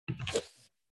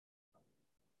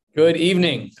Good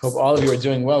evening. Hope all of you are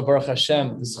doing well. Baruch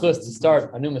Hashem. The schus to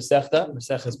start Anu Masechta,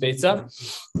 Maseches Beitza.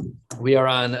 We are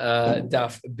on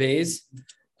Daf Beis.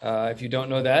 If you don't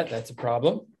know that, that's a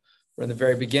problem. We're in the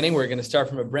very beginning. We're going to start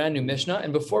from a brand new Mishnah.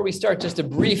 And before we start, just a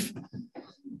brief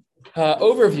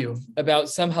overview about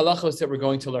some halachos that we're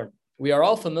going to learn. We are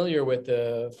all familiar with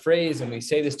the phrase, and we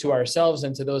say this to ourselves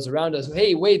and to those around us.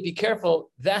 Hey, wait, be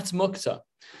careful. That's muktzah.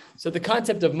 So the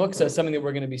concept of muktzah is something that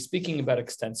we're going to be speaking about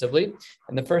extensively.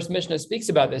 And the first Mishnah speaks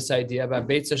about this idea about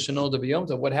beitza shenolda b'yom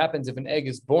tov. What happens if an egg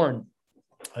is born,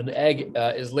 an egg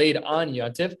is laid on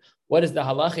Yom Tov? What is the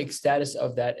halachic status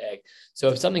of that egg? So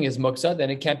if something is muktzah, then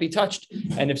it can't be touched.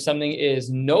 And if something is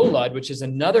nolad, which is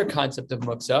another concept of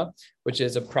muktzah, which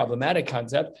is a problematic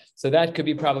concept, so that could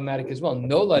be problematic as well.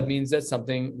 Nolad means that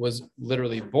something was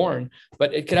literally born,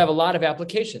 but it could have a lot of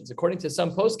applications. According to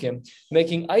some poskim,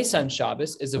 making ice on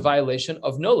Shabbos is a violation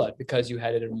of nolad because you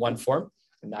had it in one form,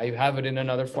 and now you have it in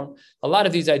another form. A lot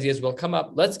of these ideas will come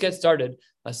up. Let's get started.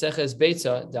 Maseches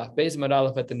Beitza, Daf Beis Amud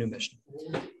Aleph at the new Mishnah.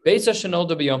 Beitza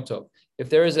shenolda b'Yom Tov. If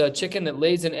there is a chicken that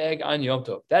lays an egg on Yom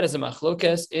Tov, that is a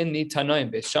machlokes in the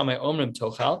Tanaim. Beis Shammai omrim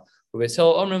tochal, Beis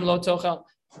Hillel omrim lo tochal.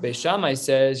 Beis Shammai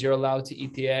says you're allowed to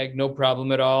eat the egg, no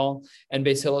problem at all. And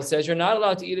Beis Hillel says you're not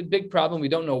allowed to eat it, big problem. We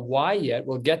don't know why yet.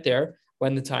 We'll get there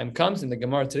when the time comes. And the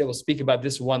Gemara today will speak about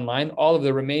this one line. All of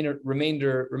the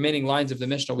remaining lines of the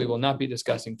Mishnah we will not be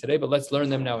discussing today, but let's learn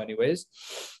them now anyways.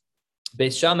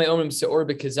 Beis Shammai omrim seor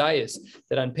b'kezayis,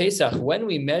 that on Pesach, when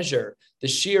we measure the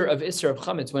shear of Isser of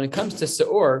Chametz, when it comes to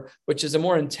seor, which is a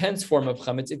more intense form of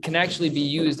Chametz, it can actually be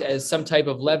used as some type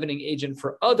of leavening agent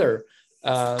for other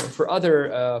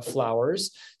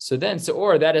flours. So then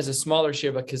seor, that is a smaller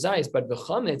shear of a kezayis, but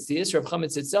b'chametz, the Isser of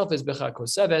Chametz itself is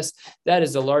b'chakoseves, that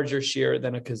is a larger shear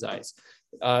than a kezayis.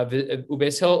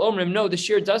 Ubeis Hillel omrim, no, the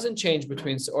shear doesn't change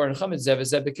between seor and chametz,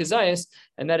 zev b'kezayis,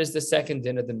 and that is the second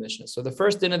din of the Mishnah. So the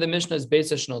first din of the Mishnah is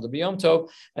beitza shenolda b'Yom Tov,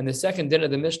 and the second din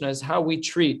of the Mishnah is how we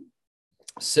treat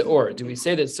seor. Do we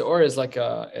say that seor is like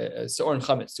a seor and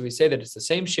chametz? Do we say that it's the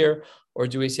same shear, or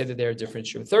do we say that they are different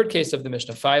shear? Third case of the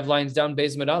Mishnah, 5 lines down,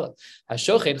 Beis Amud Aleph.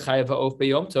 Hashochet chayav ha'of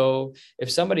b'Yom Tov. If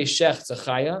somebody shechts a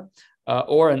chaya,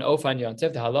 or an oaf on Yom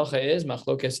Tov, the halacha is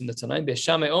machlokes in the Tanaim. Beis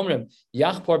Shammai omrim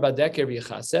yachpor badeker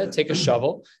v'yichaseh. Take a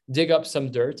shovel, dig up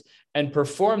some dirt, and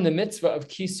perform the mitzvah of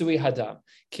kisui hadam.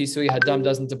 Kisui hadam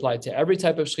doesn't apply to every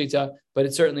type of shechita, but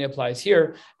it certainly applies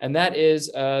here, and that is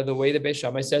the way the Beis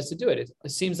Shammai says to do it.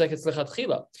 It seems like it's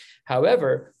lechatchila.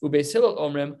 However, ubeis Hillel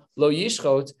omrim lo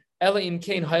yishchot. Beis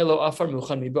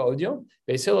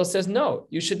Hillel says, no,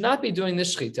 you should not be doing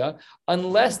this shechita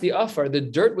unless the afar, the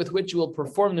dirt with which you will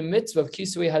perform the mitzvah of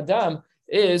kisui hadam,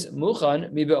 is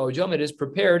muchan mi be'odyom, it is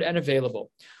prepared and available.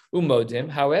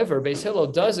 Umodim, however, Beis Hillel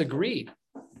does agree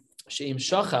she'im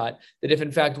shachat, that if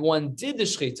in fact one did the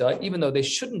shechita, even though they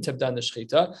shouldn't have done the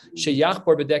shechita,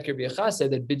 sheyachpor bedeker b'yachaseh,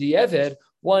 that b'di'evid,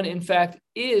 one in fact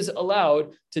is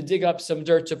allowed to dig up some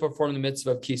dirt to perform the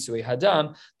mitzvah of kisui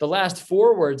hadam. The last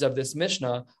 4 words of this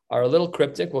Mishnah are a little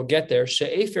cryptic. We'll get there.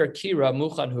 She'efer kira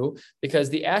muchanhu, because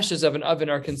the ashes of an oven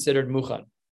are considered muchan.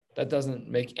 That doesn't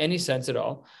make any sense at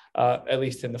all, at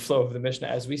least in the flow of the Mishnah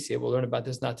as we see it. We'll learn about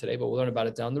this not today, but we'll learn about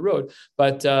it down the road.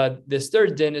 But this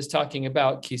third din is talking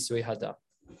about kisui hadam.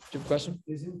 Do you have a question?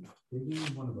 Isn't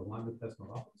digging one of the Lamed Tes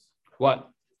Malachos? What?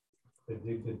 To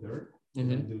dig the dirt and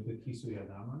then do the kisui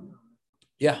hadam on it?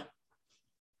 Yeah,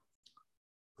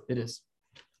 it is.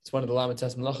 It's one of the Lamed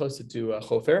Tes Malachos to do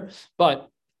chofer. But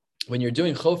when you're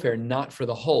doing chofer, not for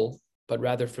the hole, but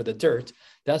rather for the dirt,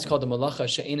 that's called the malacha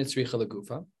she'ein tzricha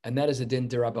legufa, and that is a din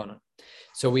derabanan.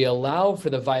 So we allow for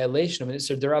the violation of an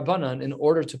isser derabanan in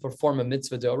order to perform a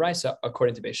mitzvah deoraisa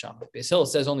according to Beis Shammai. Beis Hillel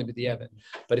says only b'di'evid,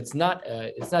 but it's not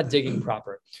digging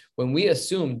proper. When we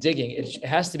assume digging, it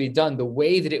has to be done the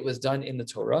way that it was done in the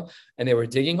Torah, and they were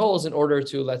digging holes in order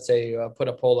to, let's say, put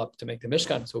a pole up to make the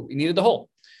Mishkan. So we needed the hole.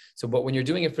 So, but when you're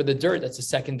doing it for the dirt, that's a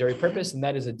secondary purpose, and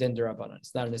that is a din derabanan.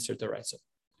 It's not an isser deoraisa.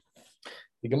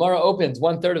 The Gemara opens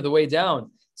 1/3 of the way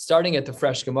down, starting at the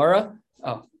fresh Gemara.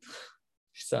 Oh,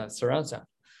 surround sound.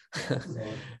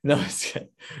 No, it's good.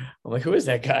 I'm like, who is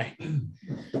that guy?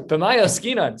 B'maya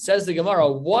Skinan, says the Gemara,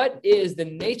 what is the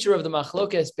nature of the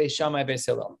machlokes Beis Shammai Beis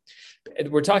Hillel?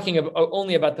 We're talking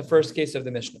only about the first case of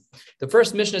the Mishnah. The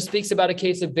first Mishnah speaks about a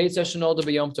case of beitza shenolda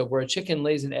b'Yom Tov, where a chicken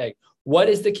lays an egg. What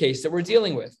is the case that we're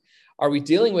dealing with? Are we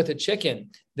dealing with a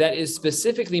chicken that is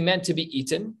specifically meant to be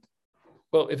eaten?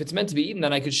 Well, if it's meant to be eaten,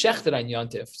 then I could shecht it on Yom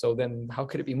Tov. So then how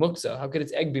could it be muksa? How could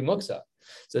its egg be muksa?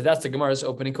 So that's the Gemara's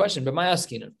opening question. But my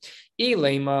askina,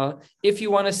 if you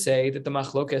want to say that the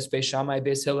machlokes Beis Shammai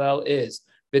Beis Hillel is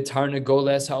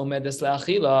B'tarnagoles ha'omedes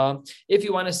le'achila. If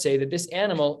you want to say that this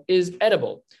animal is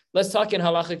edible, let's talk in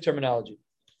halachic terminology.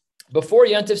 Before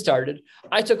Yantif started,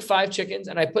 I took 5 chickens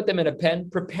and I put them in a pen,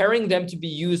 preparing them to be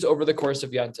used over the course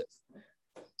of Yantif.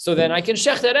 So then I can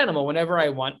shech that animal whenever I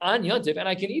want on Yantif and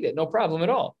I can eat it, no problem at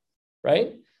all,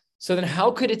 right? So then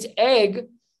how could its egg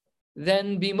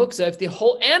then be muksa if the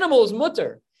whole animal is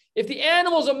mutter? If the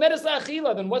animal is omedes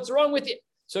la'achila, then what's wrong with it?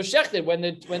 So shechted, when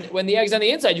the egg's on the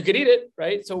inside, you could eat it,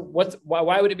 right? So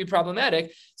why would it be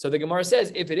problematic? So the Gemara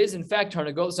says, if it is in fact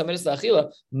tarnagolos omedes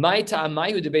la'achila, my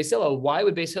ta'amayu de Beis Hillel, why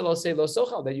would Beis Hillel say lo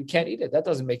sochal, that you can't eat it? That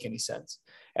doesn't make any sense.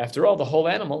 After all, the whole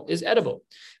animal is edible.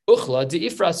 Uchla de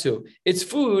ifrasu. It's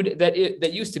food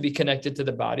that used to be connected to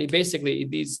the body. Basically,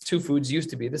 these 2 foods used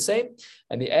to be the same,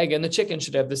 and the egg and the chicken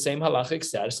should have the same halachic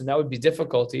status, and that would be a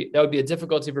difficulty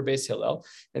for Beis Hillel,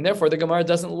 and therefore the Gemara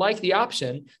doesn't like the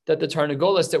option that the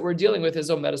tarnagolas that we're dealing with is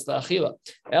omedes la'achila.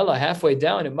 Ella, halfway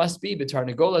down, it must be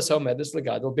b'tarnagolas omedes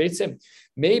legadol beitzim.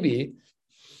 Maybe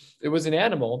it was an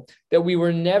animal that we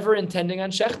were never intending on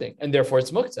shechting, and therefore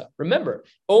it's muktzah. Remember,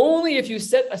 only if you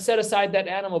set aside that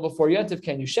animal before Yantif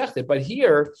can you shecht it. But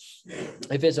here,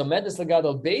 if it's omedes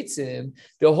legadol beitzim,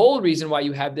 the whole reason why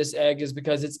you have this egg is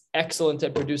because it's excellent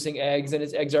at producing eggs, and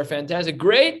its eggs are fantastic.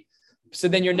 Great. So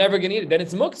then you're never going to eat it. Then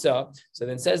it's muktzah. So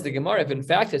then says the Gemara, if in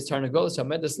fact it's tarnagolos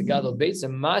omedes legadol beitzim,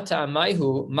 ma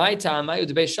ta'amayu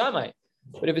de Beis Shammai.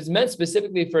 But if it's meant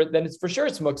specifically then it's for sure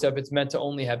it's muktzah if it's meant to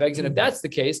only have eggs. And if that's the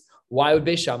case, why would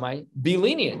Beis Shammai be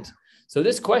lenient? So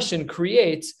this question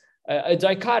creates a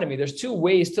dichotomy. There's 2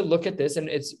 ways to look at this, and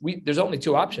there's only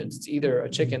 2 options. It's either a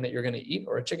chicken that you're going to eat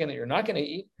or a chicken that you're not going to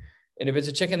eat. And if it's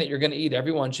a chicken that you're going to eat,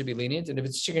 everyone should be lenient. And if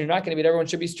it's a chicken you're not going to eat, everyone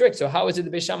should be strict. So how is it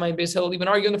that Beis Shammai and Beis Hillel even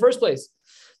argue in the first place?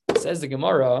 It says the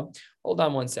Gemara, hold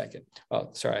on one second. Oh,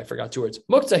 sorry, I forgot 2 words.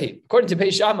 Muktzah. According to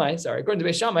Beis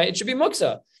Shammai, it should be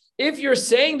muktzah. If you're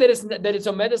saying that it's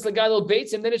omedes legadol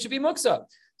beitzim, then it should be muktzah.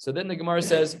 So then the Gemara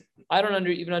says, I don't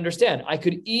even understand. I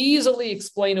could easily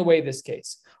explain away this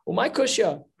case. Well, my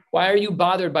kushya, why are you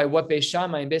bothered by what Beis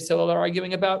Shammai and Beis Hillel are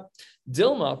arguing about?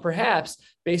 Dilma, perhaps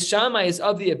Beis Shammai is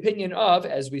of the opinion of,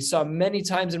 as we saw many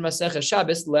times in Masechah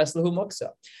Shabbos, les lehu muktzah.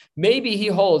 Maybe he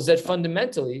holds that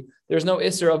fundamentally there's no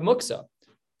isser of muktzah.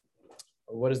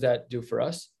 What does that do for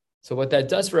us? So what that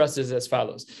does for us is as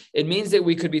follows. It means that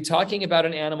we could be talking about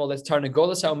an animal that's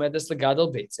tarnagolos ha'omedes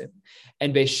legadol beitzim,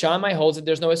 and Beis Shammai holds that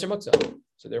there's no isser muktzah.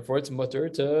 So therefore it's mutter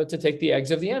to take the eggs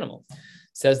of the animal.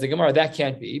 Says the Gemara, that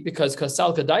can't be, because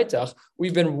kasal kadaitach,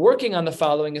 we've been working on the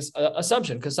following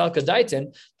assumption. Kasal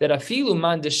kadaitin, that afilu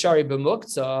man deshari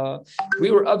b'muktzah, we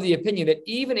were of the opinion that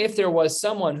even if there was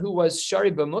someone who was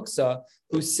shari b'muktzah,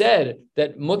 who said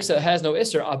that muktzah has no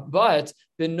isser, but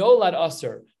the nolad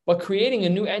asr, but creating a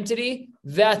new entity,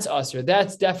 that's usher.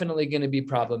 That's definitely going to be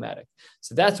problematic.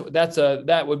 So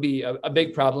that would be a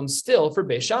big problem still for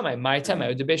Beis Shammai. My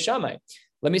tameu de Beis Shammai.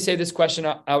 Let me say this question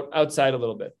outside a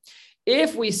little bit.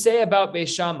 If we say about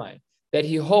Beis Shammai that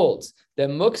he holds that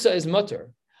muksa is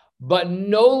mutter, but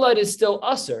nolad is still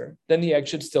usher, then the egg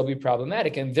should still be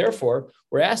problematic, and therefore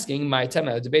we're asking my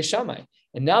tameu de Beis Shammai.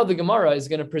 And now the Gemara is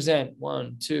going to present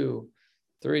 1, 2,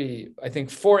 3, I think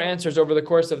 4 answers over the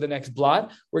course of the next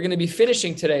blot. We're going to be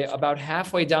finishing today about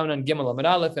halfway down on Gimel Amud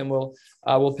Aleph, and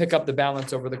we'll pick up the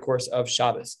balance over the course of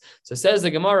Shabbos. So says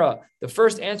the Gemara, the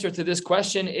first answer to this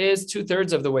question is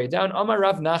 2/3 of the way down. Amar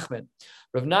Rav Nachman.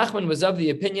 Rav Nachman was of the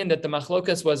opinion that the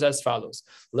machlokas was as follows.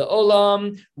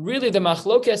 Le'olam, really the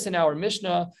machlokas in our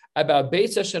Mishnah about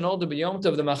Beitza Shenolda B'Yom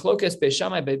Tov, the machlokas Beis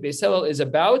Shammai Beis Hillel is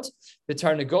about the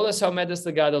Tarnagolas Ha'omedes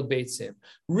Legadol Beitzim.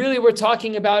 Really, we're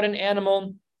talking about an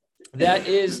animal that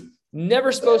is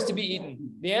never supposed to be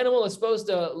eaten. The animal is supposed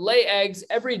to lay eggs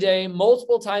every day,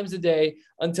 multiple times a day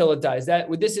until it dies.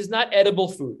 This is not edible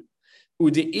food.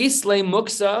 Udi islay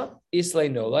muksa, islay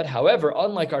nolad. However,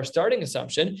 unlike our starting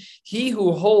assumption, he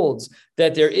who holds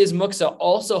that there is muksa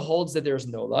also holds that there is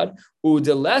nolad.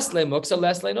 Udi leslay muksa,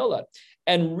 leslay nolad.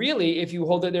 And really, if you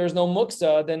hold that there is no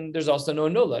muksa, then there's also no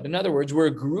nolad. In other words,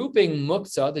 we're grouping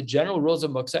muksa, the general rules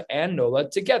of muksa, and nolad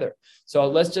together. So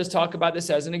let's just talk about this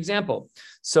as an example.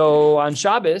 So on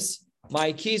Shabbos,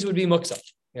 my keys would be muksa.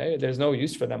 Okay? There's no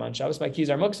use for them on Shabbos. My keys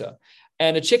are muksa.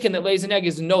 And a chicken that lays an egg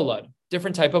is nolad,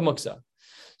 different type of muksa.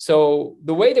 So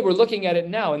the way that we're looking at it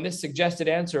now, in this suggested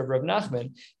answer of Rav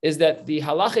Nachman, is that the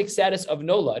halachic status of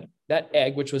nolad, that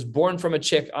egg which was born from a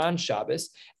chick on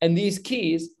Shabbos, and these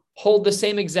keys hold the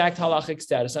same exact halachic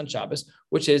status on Shabbos,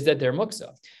 which is that they're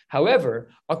muksa.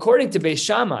 However, according to Beis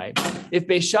Shammai, if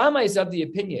Beis Shammai is of the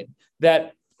opinion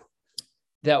that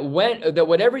that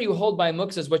whatever you hold by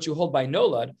muksa is what you hold by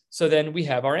nolad, so then we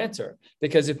have our answer.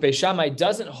 Because if Beis Shammai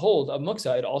doesn't hold of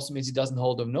muksa, it also means he doesn't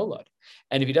hold of nolad.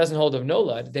 And if he doesn't hold of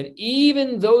nolad, then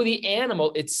even though the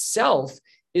animal itself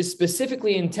is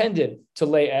specifically intended to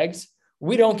lay eggs,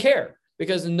 we don't care,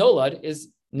 because nolad is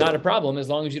not a problem as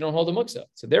long as you don't hold a muksa.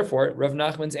 So therefore, Rav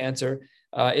Nachman's answer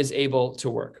is able to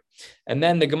work. And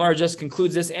then the Gemara just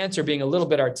concludes this answer being a little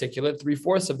bit articulate,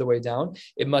 3/4 of the way down.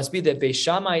 It must be that Beis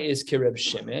Shammai is Reb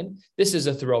Shimon. This is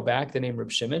a throwback, the name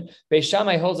Reb Shimon. Beis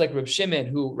Shammai holds like Reb Shimon,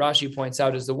 who Rashi points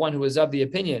out is the one who is of the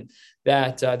opinion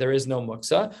that there is no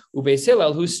muksa. Ubeis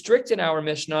Hillel, who's strict in our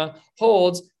Mishnah,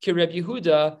 holds Reb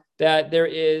Yehuda that there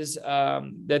is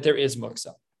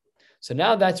muksa. So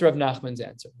now that's Rav Nachman's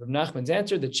answer. Rav Nachman's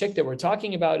answer, the chick that we're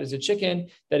talking about is a chicken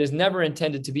that is never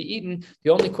intended to be eaten.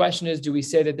 The only question is, do we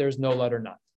say that there's nolad or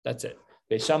not? That's it.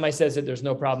 Beis Shammai says that there's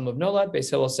no problem of nolad. Beis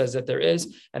Hillel says that there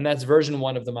is, and that's version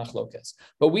 1 of the machlokas.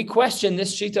 But we question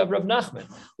this shita of Rav Nachman.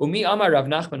 Umi amar Rav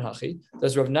Nachman hachi.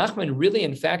 Does Rav Nachman really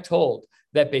in fact hold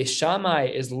that Beis Shammai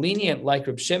is lenient like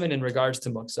Reb Shimon in regards to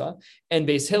muksa, and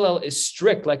Beis Hillel is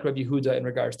strict like Reb Yehuda in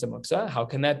regards to muksa? How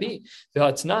can that be?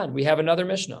 We have another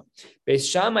Mishnah.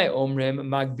 Beis Shammai omrim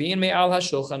magbin me'al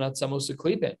hashulchan atzamus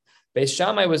uklipin. Beis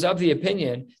Shammai was of the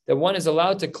opinion that one is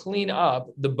allowed to clean up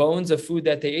the bones of food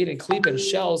that they ate and klipin,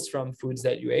 shells from foods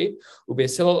that you ate.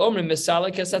 Beis Hillel omrim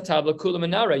misala kesatabla kula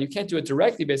menara. You can't do it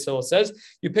directly, Beis Hillel says.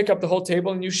 You pick up the whole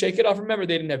table and you shake it off. Remember,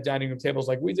 they didn't have dining room tables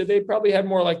like we did. They probably had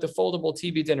more like the foldable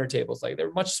TV dinner tables. Like they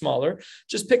were much smaller.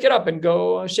 Just pick it up and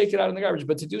go shake it out in the garbage.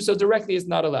 But to do so directly is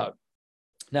not allowed.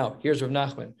 Now, here's Rav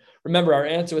Nachman. Remember, our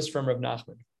answer was from Rav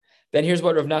Nachman. Then here's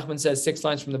what Rav Nachman says 6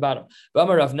 lines from the bottom.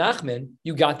 V'amar Rav Nachman,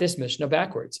 you got this Mishnah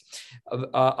backwards.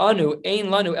 Anu ein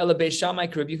lanu ela Beis Shammai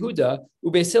k'Reb Yehuda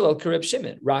uBeis Hillel k'Reb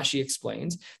Shimon. Rashi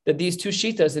explains that these two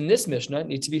shitas in this Mishnah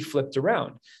need to be flipped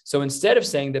around. So instead of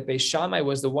saying that Beis Shammai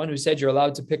was the one who said you're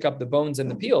allowed to pick up the bones and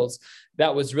the peels,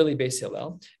 that was really Beis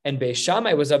Hillel, and Beis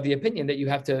Shammai was of the opinion that you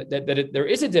have to there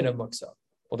is a din of muksa.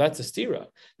 Well, that's a stira,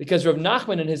 because Rav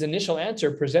Nachman in his initial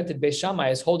answer presented Beis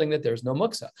Shammai as holding that there's no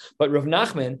muksa. But Rav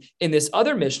Nachman in this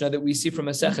other Mishnah that we see from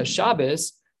Masechah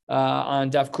Shabbos on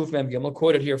Daf Kuf Mem Gimel,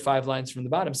 quoted here 5 lines from the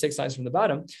bottom, 6 lines from the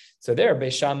bottom. So there,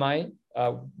 Beis Shammai,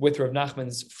 with Rav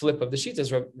Nachman's flip of the sheets,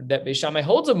 that Beis Shammai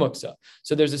holds a muksa.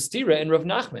 So there's a stira in Rav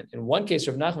Nachman. In one case,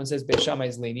 Rav Nachman says Beis Shammai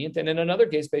is lenient, and in another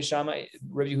case, Rav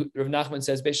Nachman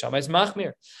says Beis Shammai is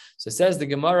machmir. So says the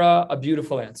Gemara, a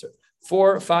beautiful answer.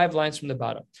 4 or 5 lines from the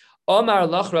bottom. Omar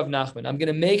lach Rav Nachman, I'm going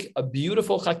to make a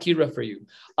beautiful chakira for you.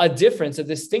 A difference, a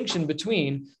distinction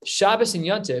between Shabbos and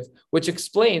Yontif, which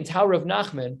explains how Rav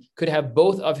Nachman could have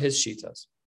both of his shitas.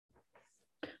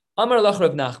 Omar lach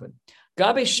Rav Nachman.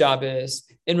 Gabe Shabbos,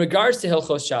 in regards to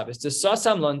Hilchos Shabbos, the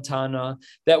Sasam Lantana,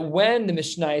 that when the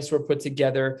Mishnayos were put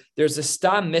together, there's a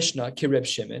Stam Mishnah, ki Reb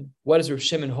Shimon. What does Reb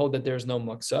Shimon hold that there's no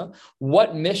muksa?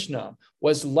 What Mishnah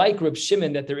was like Reb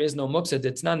Shimon that there is no muksa?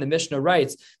 Ditznan, the Mishnah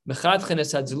writes, one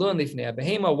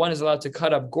is allowed to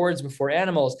cut up gourds before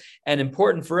animals, and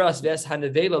important for us, and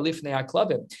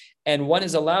one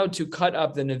is allowed to cut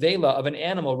up the nevela of an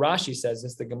animal. Rashi says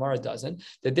this, the Gemara doesn't,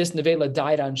 that this nevela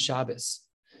died on Shabbos.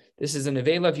 This is a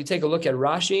nevela. If you take a look at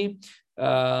Rashi,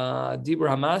 Dibur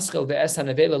Hamaschel ve'es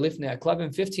hanevela lifnei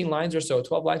haklavim, 15 lines or so,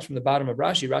 12 lines from the bottom of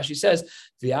Rashi. Rashi says,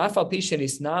 v'afal pi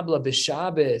shenisnabla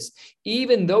b'Shabbos.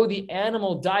 Even though the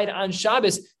animal died on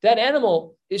Shabbos, that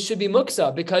animal should be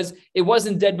muksa, because it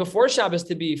wasn't dead before Shabbos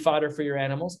to be fodder for your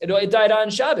animals. It died on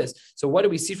Shabbos. So what do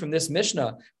we see from this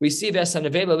Mishnah? We see v'es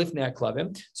hanevela lifnei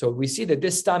haklavim. So we see that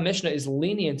this Stam Mishnah is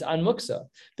lenient on muksa,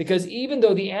 because even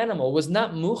though the animal was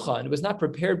not muchan, it was not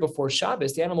prepared before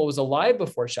Shabbos, the animal was alive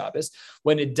before Shabbos.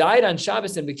 When it died on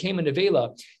Shabbos and became a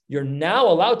nevela, you're now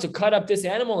allowed to cut up this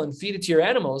animal and feed it to your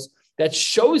animals. That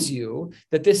shows you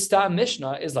that this Stam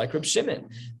Mishnah is like Reb Shimon.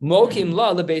 Mokim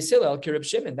la leBeis Hillel ki Reb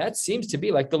Shimon. That seems to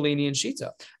be like the lenient shita.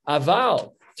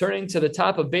 Aval, turning to the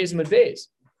top of Beis Mud Beis.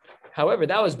 However,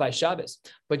 that was by Shabbos.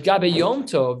 But Gabe Yom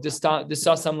Tov, the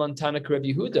Sasam Lantana Reb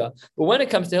Yehuda. But when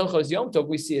it comes to Hilchos Yom Tov,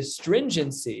 we see a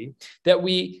stringency that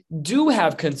we do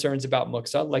have concerns about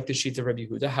muksa, like the sheets of Reb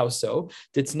Yehuda. How so?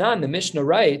 Ditznan, the Mishnah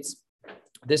writes,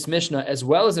 this Mishnah, as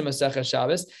well as in Masechah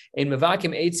Shabbos, in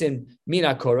Mevakim Eitzin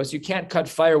Mina Koros, you can't cut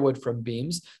firewood from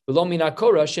beams. Below Mina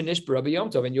Koros, Shenish B'Rabbi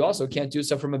Yom Tov, and you also can't do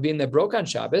so from a beam that broke on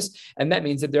Shabbos, and that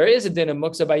means that there is a din of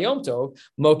muksa by Yom Tov,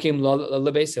 Mokim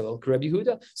leBeis Hillel Reb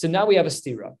Yehuda. So now we have a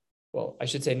stira. Well, I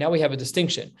should say now we have a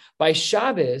distinction. By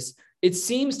Shabbos, it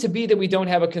seems to be that we don't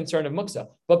have a concern of muksa.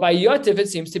 But by Yontif, it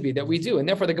seems to be that we do. And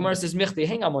therefore, the Gemara says, Michti,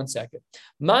 hang on one second.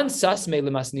 Man sasme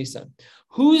lemas nisan.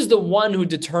 Who's the one who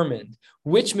determined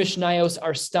which Mishnayos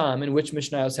are stam and which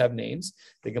Mishnayos have names?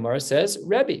 The Gemara says,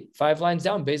 Rebbe, 5 lines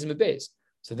down, Beis and Beis.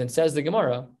 So then says the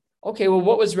Gemara, okay, well,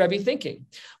 what was Rebbe thinking?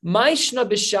 Maishna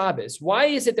b'Shabbos. Why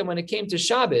is it that when it came to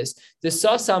Shabbos, the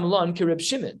Sasam Lon Kirib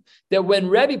Shimon, that when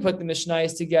Rebbe put the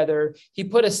Mishnayos together, he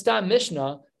put a stam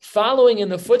Mishnah following in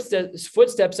the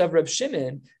footsteps of Reb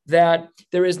Shimon that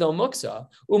there is no muksa.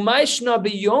 Umayshna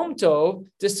b'Yom Tov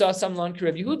the Sasam Lon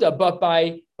Kirib Yehuda, but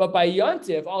by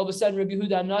Yontif, all of a sudden Rebbe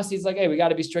Yehuda Nasi is like, hey, we got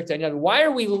to be strict on Yontif. Why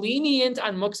are we lenient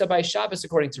on muksa by Shabbos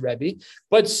according to Rebbe,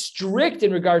 but strict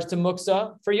in regards to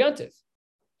muksa for Yontif?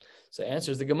 So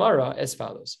answers the Gemara as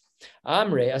follows.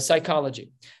 Amre, a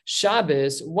psychology.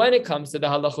 Shabbos, when it comes to the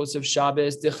halachos of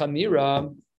Shabbos, the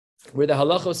Chamira, where the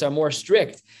halachos are more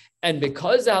strict, and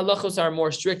because the halachos are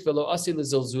more strict,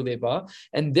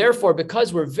 and therefore,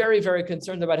 because we're very, very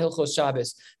concerned about Hilchos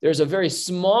Shabbos, there's a very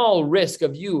small risk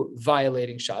of you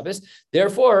violating Shabbos.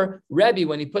 Therefore, Rebbe,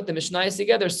 when he put the Mishnayos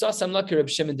together, Sasam Laki Reb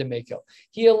Shimon de Mekel.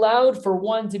 He allowed for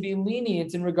one to be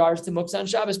lenient in regards to Muksa on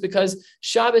Shabbos because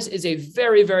Shabbos is a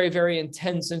very, very, very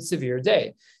intense and severe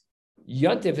day.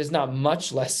 Yontif is not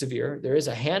much less severe. There is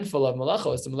a handful of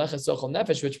malachos, the malachas sochel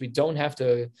nefesh, which we don't have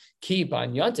to keep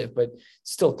on Yontif, but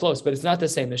still close. But it's not the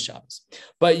same as Shabbos.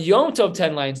 But Yom Tov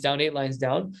 10 lines down, 8 lines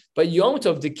down. But Yom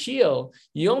Tov dekil,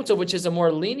 Yom Tov, which is a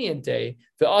more lenient day,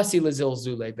 the asi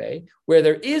lezilzule bay, where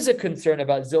there is a concern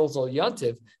about zilzul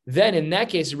Yontif. Then in that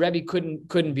case, Rebbe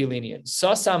couldn't be lenient.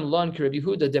 Sasam lon ki Rebbe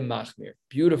Yehuda de machmir.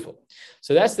 Beautiful.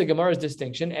 So that's the Gemara's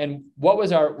distinction. And what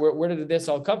was where did this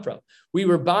all come from? We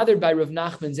were bothered by Rav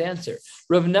Nachman's answer.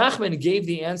 Rav Nachman gave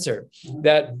the answer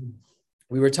that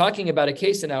we were talking about a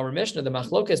case in our Mishnah, the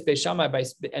Machlokes Beis Shammai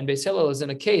and Beis Hillel is in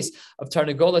a case of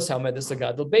Tarnagolas Hamedas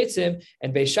Lagadol Beitzim,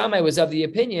 and Beis Shammai was of the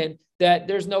opinion that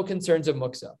there's no concerns of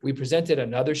muksa. We presented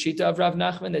another shita of Rav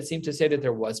Nachman that seemed to say that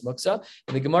there was muksa,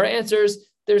 and the Gemara answers,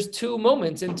 there's 2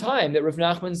 moments in time that Rav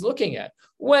Nachman's looking at.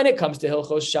 When it comes to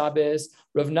Hilchos Shabbos,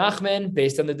 Rav Nachman,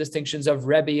 based on the distinctions of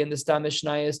Rebbe and the Stam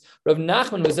Mishnayos, Rav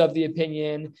Nachman was of the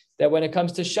opinion that when it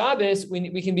comes to Shabbos,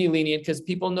 we can be lenient because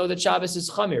people know that Shabbos is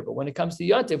Chamir. But when it comes to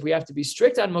Yontif, we have to be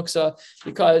strict on Muksa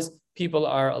because people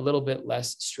are a little bit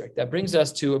less strict. That brings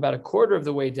us to about a quarter of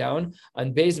the way down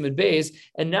on Beis Mid Beis.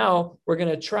 And now we're going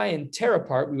to try and tear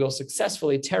apart. We will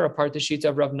successfully tear apart the Shita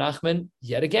of Rav Nachman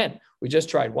yet again. We just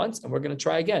tried once and we're going to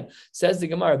try again. Says the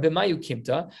Gemara, B'mayu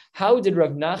kimta, how did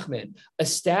Rav Nachman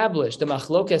establish the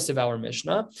machlokes of our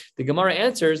Mishnah? The Gemara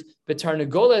answers,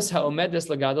 B'tarnagoles ha'omedes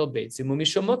lagadol beitzim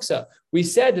umishum muksa. We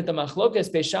said that the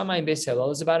machlokes Beis Shammai and Beis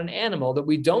Hillel is about an animal that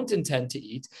we don't intend to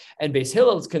eat, and Beis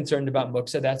Hillel is concerned about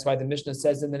muksa. That's why the Mishnah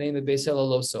says in the name of Beis Hillel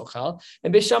lo sochal,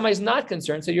 and Beis Shammai is not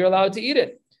concerned, so you're allowed to eat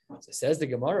it. So says the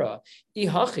Gemara,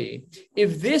 Ihachi,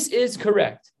 if this is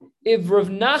correct, if Rav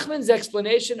Nachman's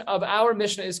explanation of our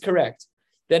Mishnah is correct,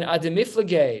 then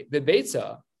ademiflage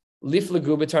bebeitza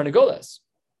liflagu betarnagoles.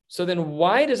 So then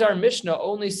why does our Mishnah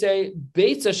only say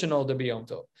beitza shenolda b'yom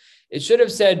tov? It should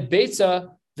have said beitza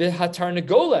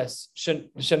v'hatarnagoles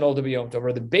shenolda b'yom tov,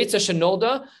 or the beitza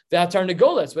shenolda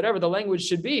v'hatarnagoles, whatever the language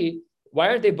should be. Why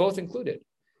aren't they both included?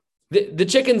 The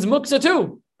chicken's muksa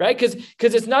too, right?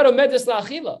 Because it's not omedes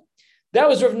la'achila. That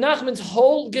was Rav Nachman's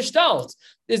whole gestalt,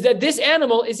 is that this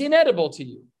animal is inedible to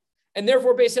you. And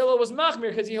therefore Beis Hillel was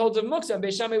machmir because he holds a muksa, and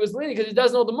Beis Shammai was lenient because he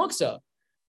doesn't hold the muksa.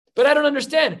 But I don't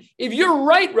understand. If you're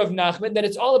right, Rav Nachman, that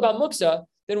it's all about muksa,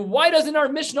 then why doesn't our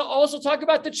Mishnah also talk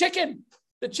about the chicken?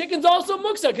 The chicken's also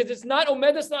muksa because it's not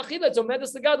omedes la'achila, it's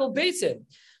omedes lagadol beitzim.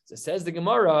 So says the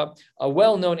Gemara, a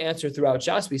well-known answer throughout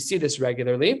Shas. We see this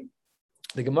regularly.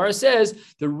 The Gemara says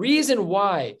the reason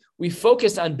why we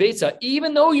focus on beitza,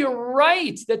 even though you're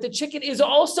right that the chicken is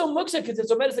also muksa because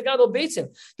it's omedes lagadol beitzim,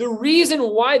 the reason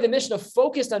why the Mishnah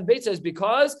focused on beitza is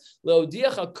because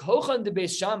leodiacha kochan de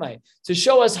Beis Shammai, to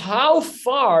show us how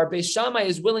far Beis Shammai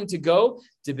is willing to go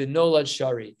to be nolad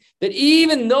shari. That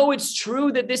even though it's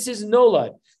true that this is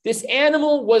nolad, this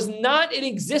animal was not in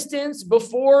existence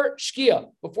before Shkia,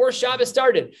 before Shabbos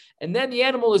started, and then the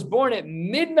animal is born at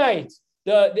midnight.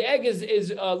 The egg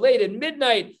is laid at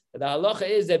midnight. The halacha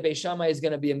is that Beis Shammai is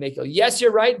going to be a mekel. Yes,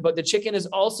 you're right, but the chicken is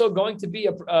also going to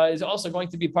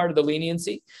be part of the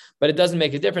leniency. But it doesn't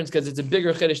make a difference because it's a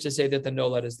bigger chiddush to say that the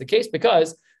nolad is the case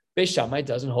because Beis Shammai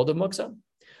doesn't hold a muksa.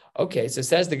 Okay, so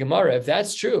says the Gemara, if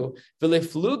that's true,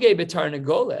 v'lifluge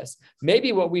b'tarnagoles,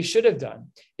 maybe what we should have done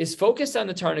is focus on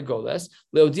the tarnagoles,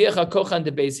 leodiacha kochan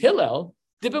de Beis Hillel,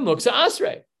 de b'muksa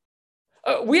asrei.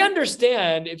 We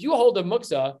understand if you hold a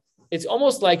muksa, it's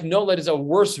almost like nolad is a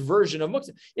worse version of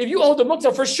muktzah. If you hold a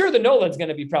muktzah, for sure the nolad is going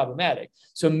to be problematic.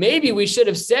 So maybe we should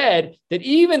have said that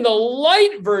even the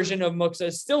light version of muktzah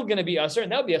is still going to be usher,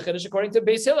 and that would be a chiddush according to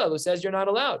Beis Hillel, who says you're not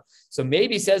allowed. So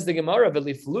maybe, says the Gemara,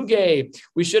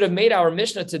 we should have made our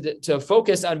Mishnah to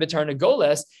focus on B'tar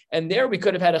Negoles, and there we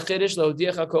could have had a chiddush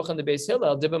L'Hodiach HaKochan the Beis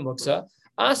Hillel Dibba Muktzah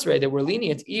Asrei, that we're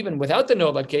lenient even without the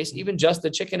nolad case, even just the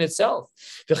chicken itself.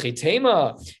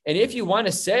 And if you want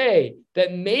to say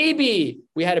that maybe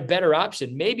we had a better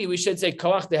option, maybe we should say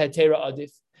koach de hetera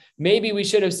adif. Maybe we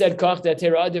should have said koach de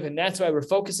hetera adif, and that's why we're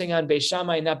focusing on Beis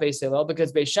Shammai and not Beis Hillel,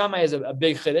 because Beis Shammai is a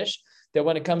big chiddush that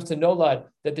when it comes to nolad,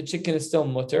 that the chicken is still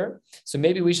mutter. So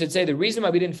maybe we should say the reason why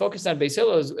we didn't focus on Beis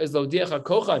Hillel is L'Hodiach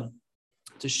HaKochan,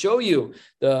 to show you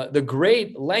the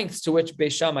great lengths to which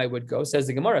Beis Shammai would go. Says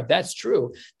the Gemara, if that's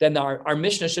true, then our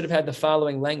Mishnah should have had the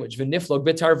following language: V'niflog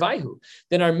b'tar vayhu.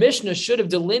 Then our Mishnah should have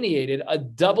delineated a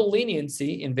double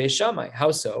leniency in Beis Shammai. How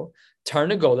so?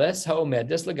 Tarnagoles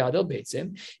ha'omedes legadol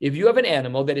beitzim. If you have an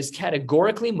animal that is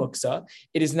categorically muksa,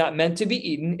 it is not meant to be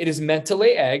eaten, it is meant to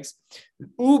lay eggs.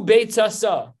 U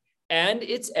beitzasa, and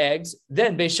its eggs.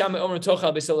 Then Beis Shammai omer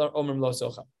tochal, Beis Hillel omer lo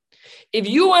sochal. If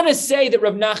you want to say that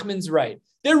Rav Nachman's right,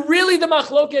 that really the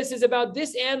machlokes is about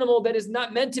this animal that is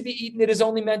not meant to be eaten, it is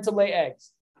only meant to lay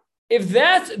eggs. If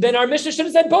that's, then our Mishnah should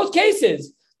have said both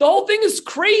cases. The whole thing is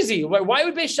crazy. Why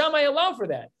would Beis Shammai allow for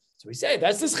that? So we say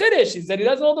that's this chiddush. He said he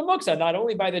doesn't hold the muksa, not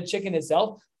only by the chicken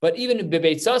itself, but even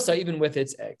bebeitzasa, even with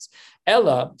its eggs.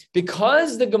 Ella,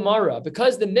 because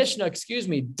the Mishnah,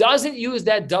 doesn't use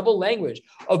that double language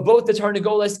of both the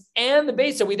Tarnagolas and the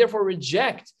Beitza, we therefore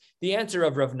reject the answer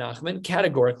of Rav Nachman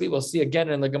categorically. We'll see again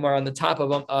in the Gemara on the top of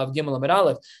Gimel Amud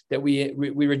Aleph that we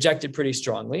rejected pretty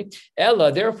strongly.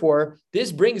 Ella, therefore,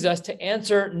 this brings us to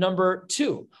answer number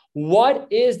 2. What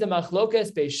is the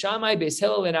machlokes Beis Shammai, Beis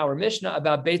Hillel in our Mishnah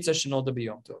about Beitza Shenolda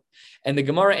B'Yom Tov? And the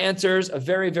Gemara answers a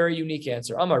very, very unique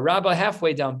answer. Amar Rabbah,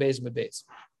 halfway down Beis Mebeis.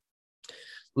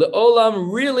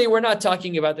 Le'olam, really, we're not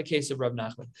talking about the case of Rav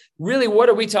Nachman. Really, what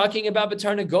are we talking about?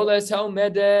 B'tar Negoles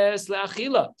ha'omedes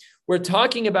le'achila. We're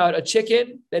talking about a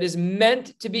chicken that is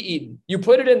meant to be eaten. You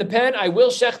put it in the pen, I will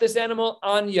shech this animal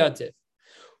on Yantif.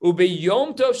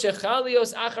 U'beyom tov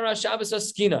shechalios achara Shabbos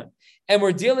askinan. And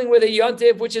we're dealing with a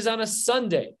Yantif, which is on a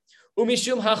Sunday.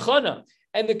 Umishum hachana.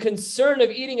 And the concern of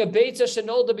eating a Beitza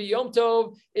Shenolda B'Yom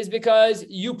Tov is because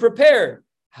you prepared.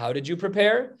 How did you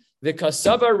prepare? The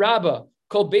Kasaba Rabbah.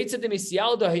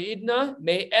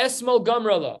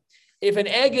 If an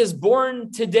egg is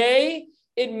born today,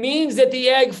 it means that the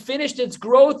egg finished its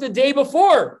growth the day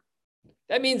before.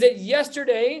 That means that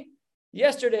yesterday,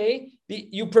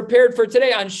 you prepared for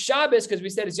today. On Shabbos, because we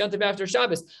said it's Yom Tov after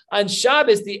Shabbos. On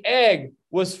Shabbos, the egg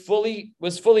was fully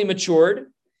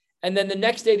matured, and then the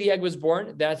next day the egg was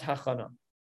born. That's hachana.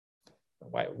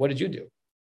 Why? What did you do?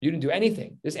 You didn't do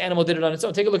anything. This animal did it on its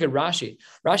own. Take a look at Rashi.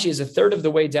 Rashi is a third of the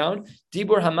way down.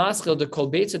 Dibur hamaschil de kol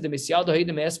beitza de misyal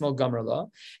dohidim esmol gamrala,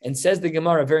 and says the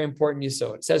Gemara, very important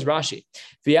yisod. It says Rashi,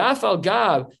 v'afal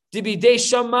gav dibidei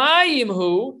shamayim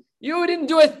hu. You didn't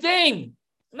do a thing,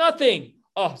 nothing.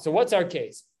 Oh, so what's our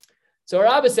case? So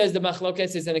Rabbah says the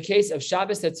machlokes is in a case of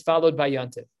Shabbos that's followed by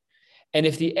Yantiv, and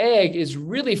if the egg is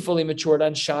really fully matured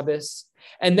on Shabbos,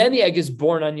 and then the egg is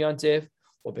born on Yantiv.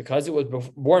 Well, because it was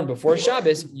born before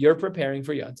Shabbos, you're preparing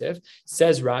for Yantif.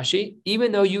 Says Rashi,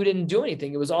 even though you didn't do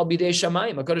anything, it was all bidei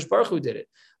shamayim. HaKadosh Baruch Hu did it.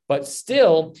 But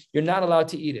still, you're not allowed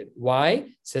to eat it.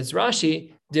 Why? Says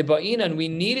Rashi, deba'inan, we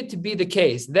need it to be the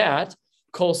case that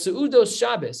kol seudos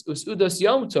Shabbos useudos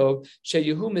Yom Tov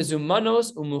sheyuhu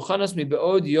mezumanos umuchanos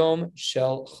mibeod yom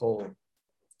shel chol.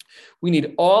 We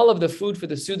need all of the food for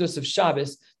the Sudos of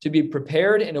Shabbos to be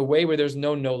prepared in a way where there's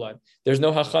no nolad. There's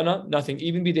no hachana, nothing,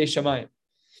 even bidei shamayim.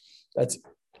 That's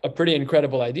a pretty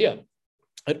incredible idea.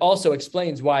 It also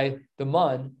explains why the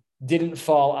man didn't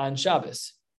fall on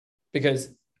Shabbos, because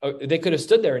they could have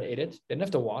stood there and ate it. They didn't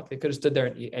have to walk. They could have stood there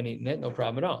and eaten it. No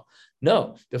problem at all.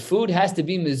 No, the food has to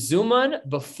be mizuman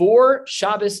before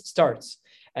Shabbos starts.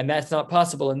 And that's not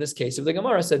possible in this case of the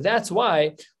Gemara. So that's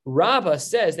why Rabbah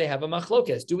says they have a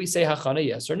machlokes. Do we say hachana,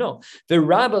 yes or no? The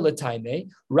Rabbah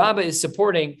l'taime, Rabbah is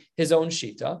supporting his own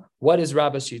shita. What is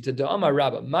Rabbah's shita? Da'amar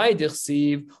Rabbah, my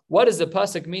dichsiv. What does the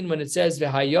pasuk mean when it says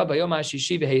v'haya b'yom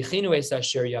hashishi v'heichinu es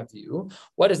asher yaviu?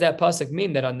 What does that pasuk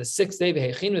mean that on the 6th day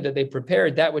v'heichinu that they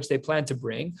prepared that which they planned to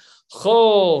bring?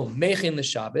 Chol mechin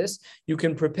l'Shabbos. You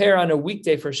can prepare on a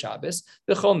weekday for Shabbos.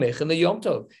 V'chol mechin l'Yom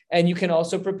Tov, and you can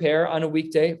also prepare on a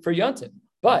weekday for Yom Tov.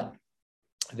 But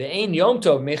The Ein Yom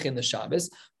Tov mechin the Shabbos,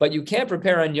 but you can't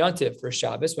prepare on Yontif for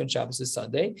Shabbos when Shabbos is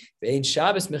Sunday. The Ein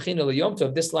Shabbos mechin le Yom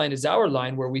Tov. This line is our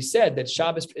line where we said that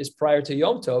Shabbos is prior to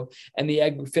Yom Tov, and the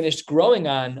egg finished growing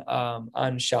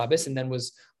on Shabbos, and then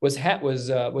was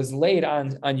laid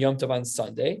on Yom Tov on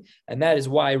Sunday, and that is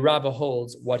why Rabbah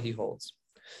holds what he holds.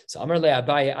 So Amar le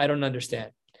Abaye, I don't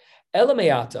understand.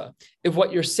 Elameata, if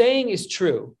what you're saying is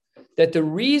true, that the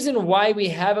reason why we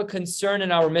have a concern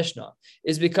in our Mishnah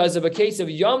is because of a case of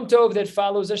Yom Tov that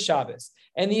follows a Shabbos,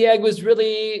 and the egg was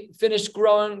really finished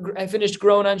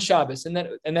grown on Shabbos, and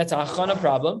that's a Hachana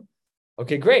problem.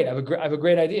 Okay, great. I have a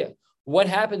great idea. What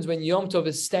happens when Yom Tov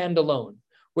is standalone,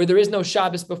 where there is no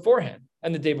Shabbos beforehand,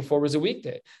 and the day before was a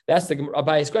weekday? That's the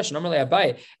Abaye's question. Normally,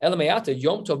 Abaye, Elameata,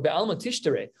 Yom Tov be'alma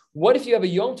tishtere. What if you have a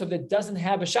Yom Tov that doesn't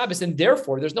have a Shabbos, and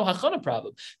therefore there's no Hachana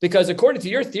problem? Because according to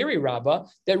your theory, Rabbah,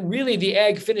 that really the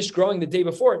egg finished growing the day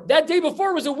before. That day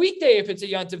before was a weekday if it's a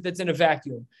Yom Tov that's in a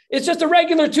vacuum. It's just a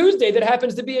regular Tuesday that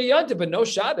happens to be a Yom Tov, but no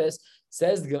Shabbos.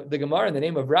 Says the Gemara in the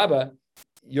name of Rabbah,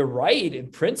 you're right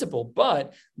in principle,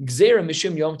 but Gzera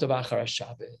Mishum Yom Tov Achar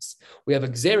Shabbos. We have a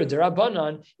Gzera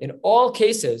Derabanan in all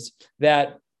cases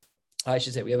that, I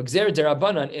should say, we have a Gzera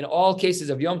Derabanan in all cases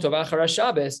of Yom Tov Achar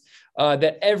Shabbos,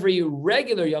 that every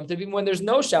regular Yom Tov, even when there's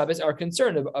no Shabbos, our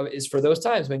concern is for those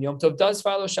times when Yom Tov does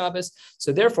follow Shabbos.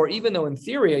 So therefore, even though in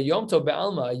theory a Yom Tov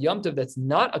Be'alma, a Yom Tov that's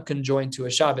not a conjoined to a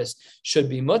Shabbos should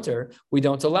be mutter, we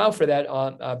don't allow for that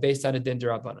based on a Din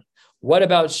Derabanan. What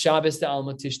about Shabbos the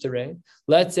Alma Tishtere?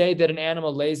 Let's say that an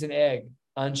animal lays an egg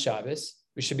on Shabbos.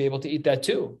 We should be able to eat that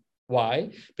too.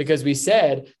 Why? Because we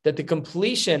said that the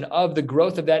completion of the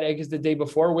growth of that egg is the day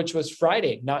before, which was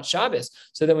Friday, not Shabbos.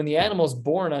 So then when the animal's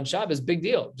born on Shabbos, big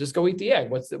deal. Just go eat the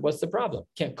egg. What's the problem?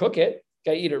 Can't cook it.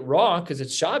 Got to eat it raw because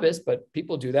it's Shabbos, but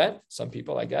people do that. Some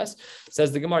people, I guess.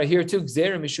 Says the Gemara here too,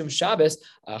 Gzera Mishum Shabbos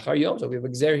Achar Yom Tov. We have a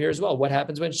Gzera here as well. What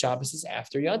happens when Shabbos is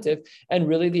after Yontif and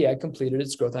really the egg completed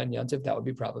its growth on Yontif? That would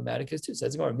be problematic as too.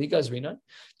 Says the Gemara, Migazrina.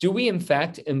 Do we in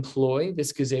fact employ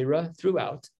this Gzera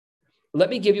throughout? Let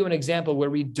me give you an example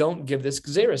where we don't give this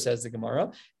Gzera, says the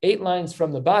Gemara. 8 lines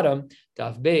from the bottom,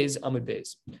 Daf Beis, Amud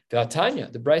Beis.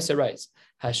 V'atanya, the Brisa writes,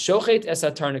 Hashochet es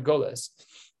hatarnagolas.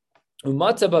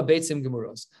 Let's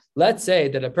say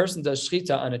that a person does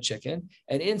shchita on a chicken,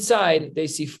 and inside they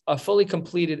see a fully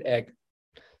completed egg.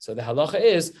 So the halacha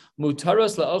is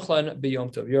mutaros la'ochlan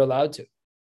b'yom tov. You're allowed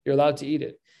to eat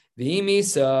it.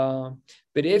 V'imisa.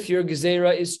 But if your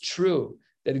gzeira is true,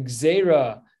 that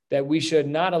gzeira that we should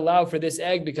not allow for this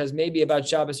egg because maybe about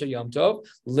Shabbos or Yom Tov,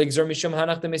 ligzor mishum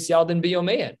hanach demisyalden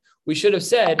b'yomein. We should have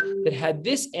said that had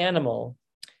this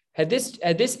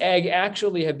egg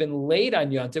actually have been laid on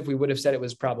Yontif, we would have said it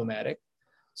was problematic.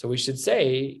 So we should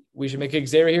make a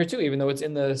gzera here too, even though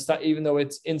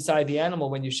it's inside the animal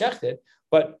when you shecht it.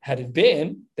 But had it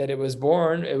been that it was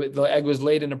born, the egg was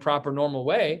laid in a proper normal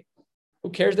way, who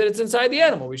cares that it's inside the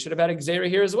animal? We should have had a gzera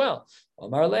here as well.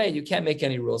 Marle, you can't make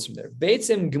any rules from there.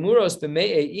 Beitzim gemuros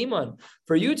b'me'e iman.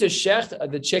 For you to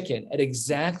shecht the chicken at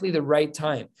exactly the right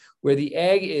time, where the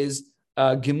egg is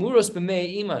gemuros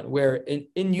b'mei iman, where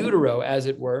in utero, as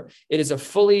it were, it is a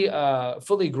fully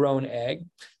grown egg.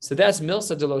 So that's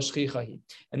milsa de lo shchicha.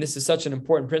 And this is such an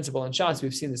important principle in Shas.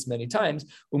 We've seen this many times.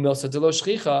 Umilsa de lo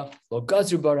shchicha lo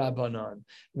gazru barabanan.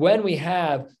 When we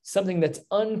have something that's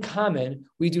uncommon,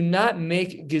 we do not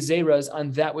make gezeras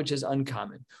on that which is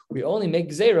uncommon. We only make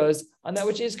gezeras on that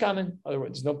which is common. Otherwise,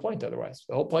 there's no point otherwise.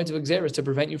 The whole point of a gzera is to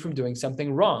prevent you from doing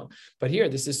something wrong. But here,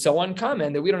 this is so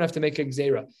uncommon that we don't have to make a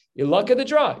gzera. You luck of the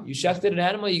draw. You shechted an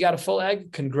animal, you got a full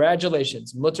egg.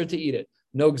 Congratulations. Mutter to eat it.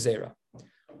 No gzera.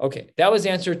 Okay, that was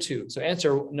answer 2. So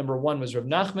answer number 1 was Rav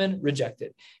Nachman,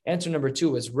 rejected. Answer number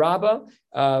 2 was Rabbah,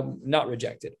 not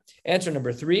rejected. Answer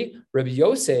number 3, Rabbi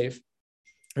Yosef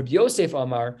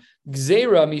Amar,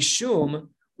 Gzera Mishum,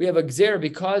 we have a Gzera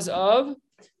because of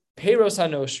Peiros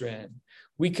HaNoshrin.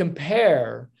 We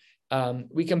compare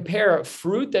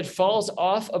fruit that falls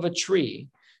off of a tree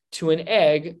to an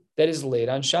egg that is laid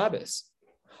on Shabbos.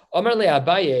 Amar le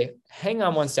Abaye, hang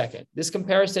on one second. This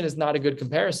comparison is not a good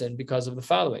comparison because of the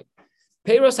following.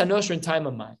 Peiros HaNoshrin time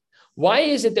of mine. Why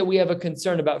is it that we have a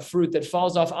concern about fruit that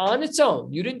falls off on its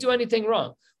own? You didn't do anything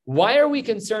wrong. Why are we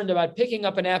concerned about picking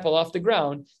up an apple off the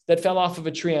ground that fell off of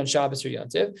a tree on Shabbos or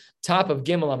Yontiv? Top of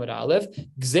Gimel Amud Aleph,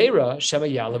 Gzeira Shema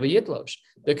Yalav Yitlosh.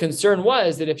 The concern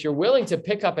was that if you're willing to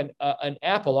pick up an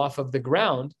apple off of the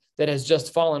ground that has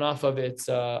just fallen off of its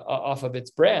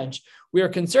branch, we are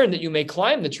concerned that you may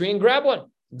climb the tree and grab one.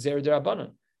 Gzeira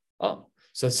D'Rabbanan. Oh,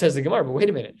 so it says the Gemara, but wait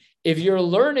a minute. If you're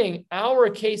learning our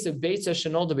case of Beitza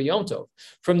Shenolda B'Yom Tov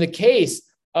from the case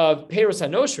of Peiros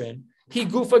HaNoshrin, he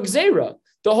gufa Gzeira.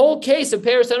 The whole case of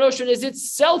Peres HaNoshrin is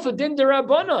itself a din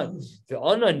derabanan. The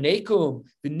ana nekum,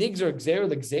 the nigzer gzera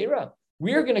l'gzera.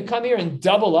 We're going to come here and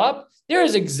double up. There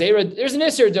is a gzera, there's an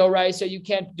iser dorai, so you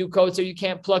can't do coats, so you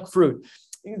can't pluck fruit.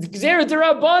 Gzera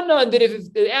derabanan, that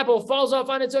if the apple falls off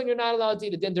on its own, you're not allowed to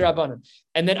eat a din derabanan.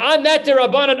 And then on that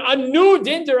derabanan, a new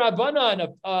din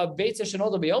derabanan of beitza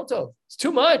shenolda b'yom tov. It's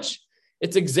too much.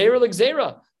 It's a gzera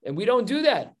l'gzera, and we don't do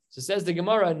that. So says the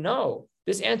Gemara, no,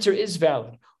 this answer is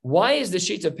valid. Why is the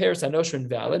sheet of Peres HaNoshrin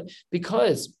valid?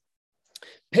 Because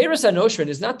Peres HaNoshrin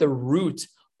is not the root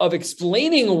of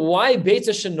explaining why beitza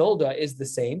shenolda is the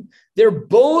same. They're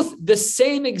both the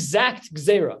same exact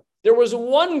gzera. There was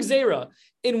one gzera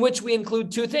in which we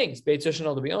include two things, beitza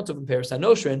shenolda b'yom tov and Peres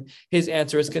HaNoshrin. His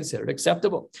answer is considered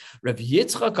acceptable. Rav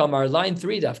Yitzchak Amar, line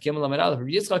 3, daf Gimel Amud Aleph. Rav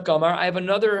Yitzchak Amar, I have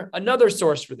another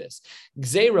source for this.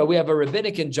 Gzera, we have a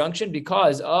rabbinic injunction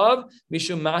because of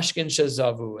Mishum Mashkin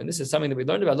Shazavu. And this is something that we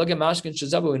learned about. Look at Mashkin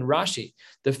Shazavu in Rashi.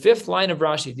 The 5th line of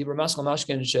Rashi, Dibur Maschal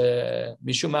Mashkin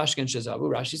Mishum Mashkin Shazavu.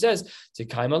 Rashi says,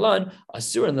 Tikai Malan,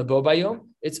 Asur in the Bo Bayom.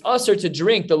 It's usher to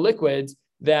drink the liquids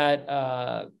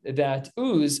that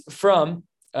ooze from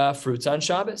fruits on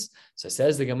Shabbos. So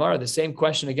says the Gemara, the same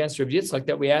question against Rav Yitzchak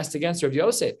that we asked against Rav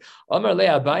Yosef. Amar le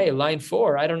Abaye, line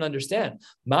 4, I don't understand.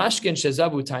 Mashkin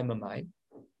Shazavu taimamai.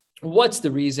 What's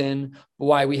the reason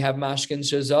why we have mashkin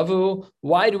shazavu?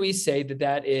 Why do we say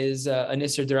that is an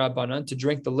iser derabanan to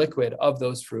drink the liquid of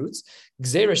those fruits?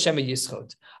 Gzeira shema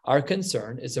yischot. Our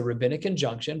concern is a rabbinic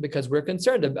injunction because we're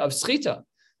concerned of schita.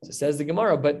 So says the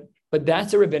Gemara, but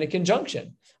that's a rabbinic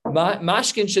injunction.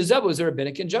 Mashkin shazavu is a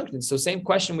rabbinic injunction. So same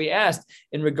question we asked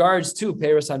in regards to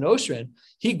Peres HaNoshrin.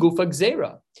 He gufa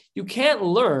gzeira. You can't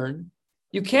learn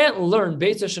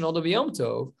beitza shenolda b'yom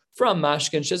tov from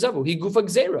mashkin shazavu. He gufa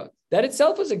gzera. That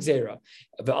itself is a gzera.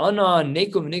 V'ana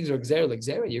nekum nigzer gzera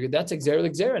l'gzera. That's a gzera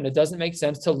l'gzera, and it doesn't make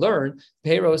sense to learn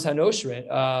Peres HaNoshrin,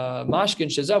 mashkin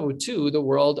shazavu to the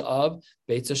world of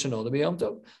beitza shenolda b'yom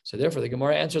tov. So therefore, the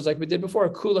Gemara answers like we did before,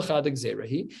 kulachad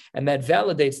gzera, and that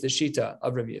validates the shita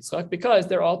of Rav Yitzchak because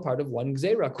they're all part of one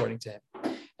gzera according to him,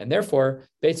 and therefore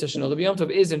beitza shenolda b'yom tov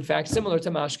is in fact similar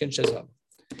to mashkin shazavu.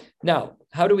 Now,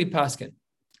 how do we paskin?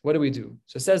 What do we do?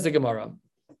 So says the Gemara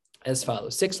as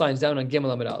follows, 6 lines down on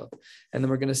Gimel Amud Aleph, and then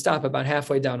we're going to stop about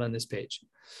halfway down on this page.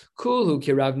 Kulhu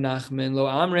ki Rav Nachman lo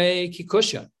amrei ki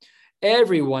kushya.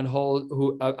 Everyone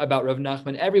about Rav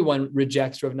Nachman, everyone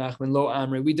rejects Rav Nachman lo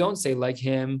amrei. We don't say like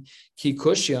him ki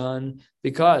kushyan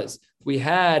because we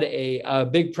had a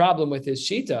big problem with his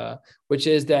shita, which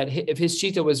is that if his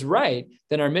shita was right,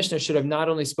 then our Mishnah should have not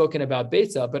only spoken about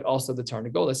Beitza, but also the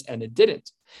Tarnagolas, and it didn't.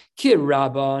 Ki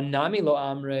Rabba nami lo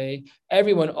amre.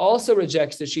 Everyone also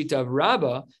rejects the shita of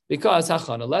Rabba because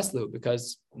hachana leslu,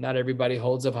 because not everybody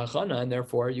holds of hachana, and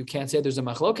therefore you can't say there's a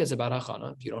machlokes about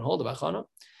hachana if you don't hold of hachana.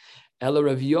 Ela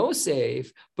Rav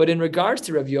Yosef, but in regards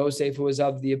to Rav Yosef, who was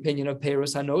of the opinion of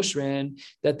Peres HaNoshrin,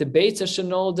 that the beitza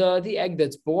shenolda, the egg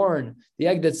that's laid, on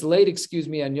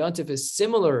Yontif is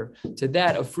similar to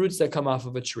that of fruits that come off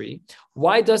of a tree.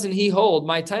 Why doesn't he hold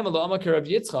my time alo amakar Rav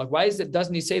Yitzchak? Why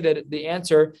doesn't he say that the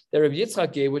answer that Rav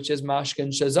Yitzchak gave, which is mashkin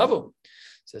shazavu?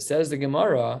 So says the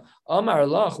Gemara, Amar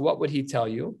lach, what would he tell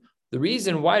you? The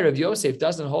reason why Rav Yosef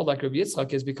doesn't hold like Rav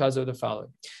Yitzchak is because of the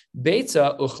following: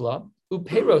 beitza uchla.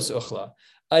 Uperos uchla.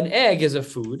 An egg is a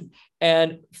food,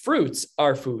 and fruits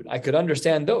are food. I could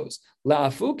understand those.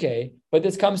 La'afuke, but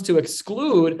this comes to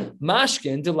exclude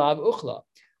mashkin de lav uchla.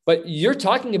 But you're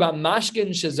talking about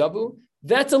mashkin shazavu.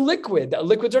 That's a liquid.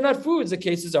 Liquids are not foods. The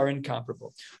cases are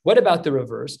incomparable. What about the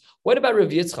reverse? What about Rav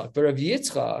Yitzchak? But Rav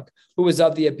Yitzchak, who is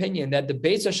of the opinion that the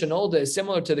beitza shenolda is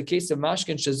similar to the case of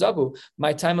mashkin shazavu,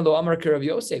 my time alo amar Rav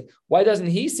Yosef. Why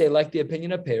doesn't he say like the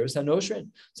opinion of Peres HaNoshrin?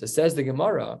 So says the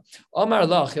Gemara, Amar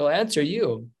lach, he'll answer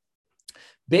you.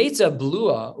 Beitza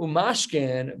blua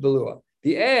umashkin blua.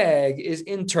 The egg is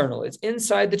internal. It's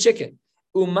inside the chicken.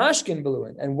 Umashkin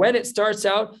beluin, and when it starts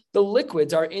out, the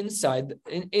liquids are inside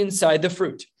the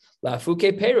fruit.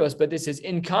 Lafuke peros, but this is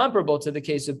incomparable to the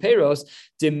case of peros.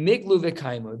 Demiglu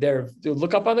v'kaimu.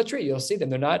 Look up on the tree, you'll see them.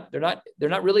 They're not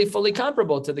really fully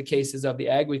comparable to the cases of the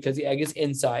egg because the egg is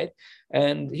inside,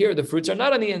 and here the fruits are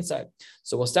not on the inside.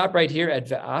 So we'll stop right here at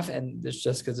ve'af, and this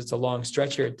just because it's a long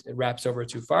stretch here, it wraps over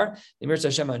too far. Emir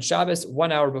Hashem on Shabbos,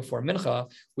 1 hour before Mincha,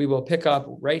 we will pick up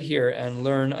right here and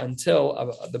learn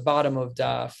until the bottom of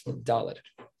Daf Dalet.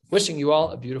 Wishing you all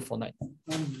a beautiful night.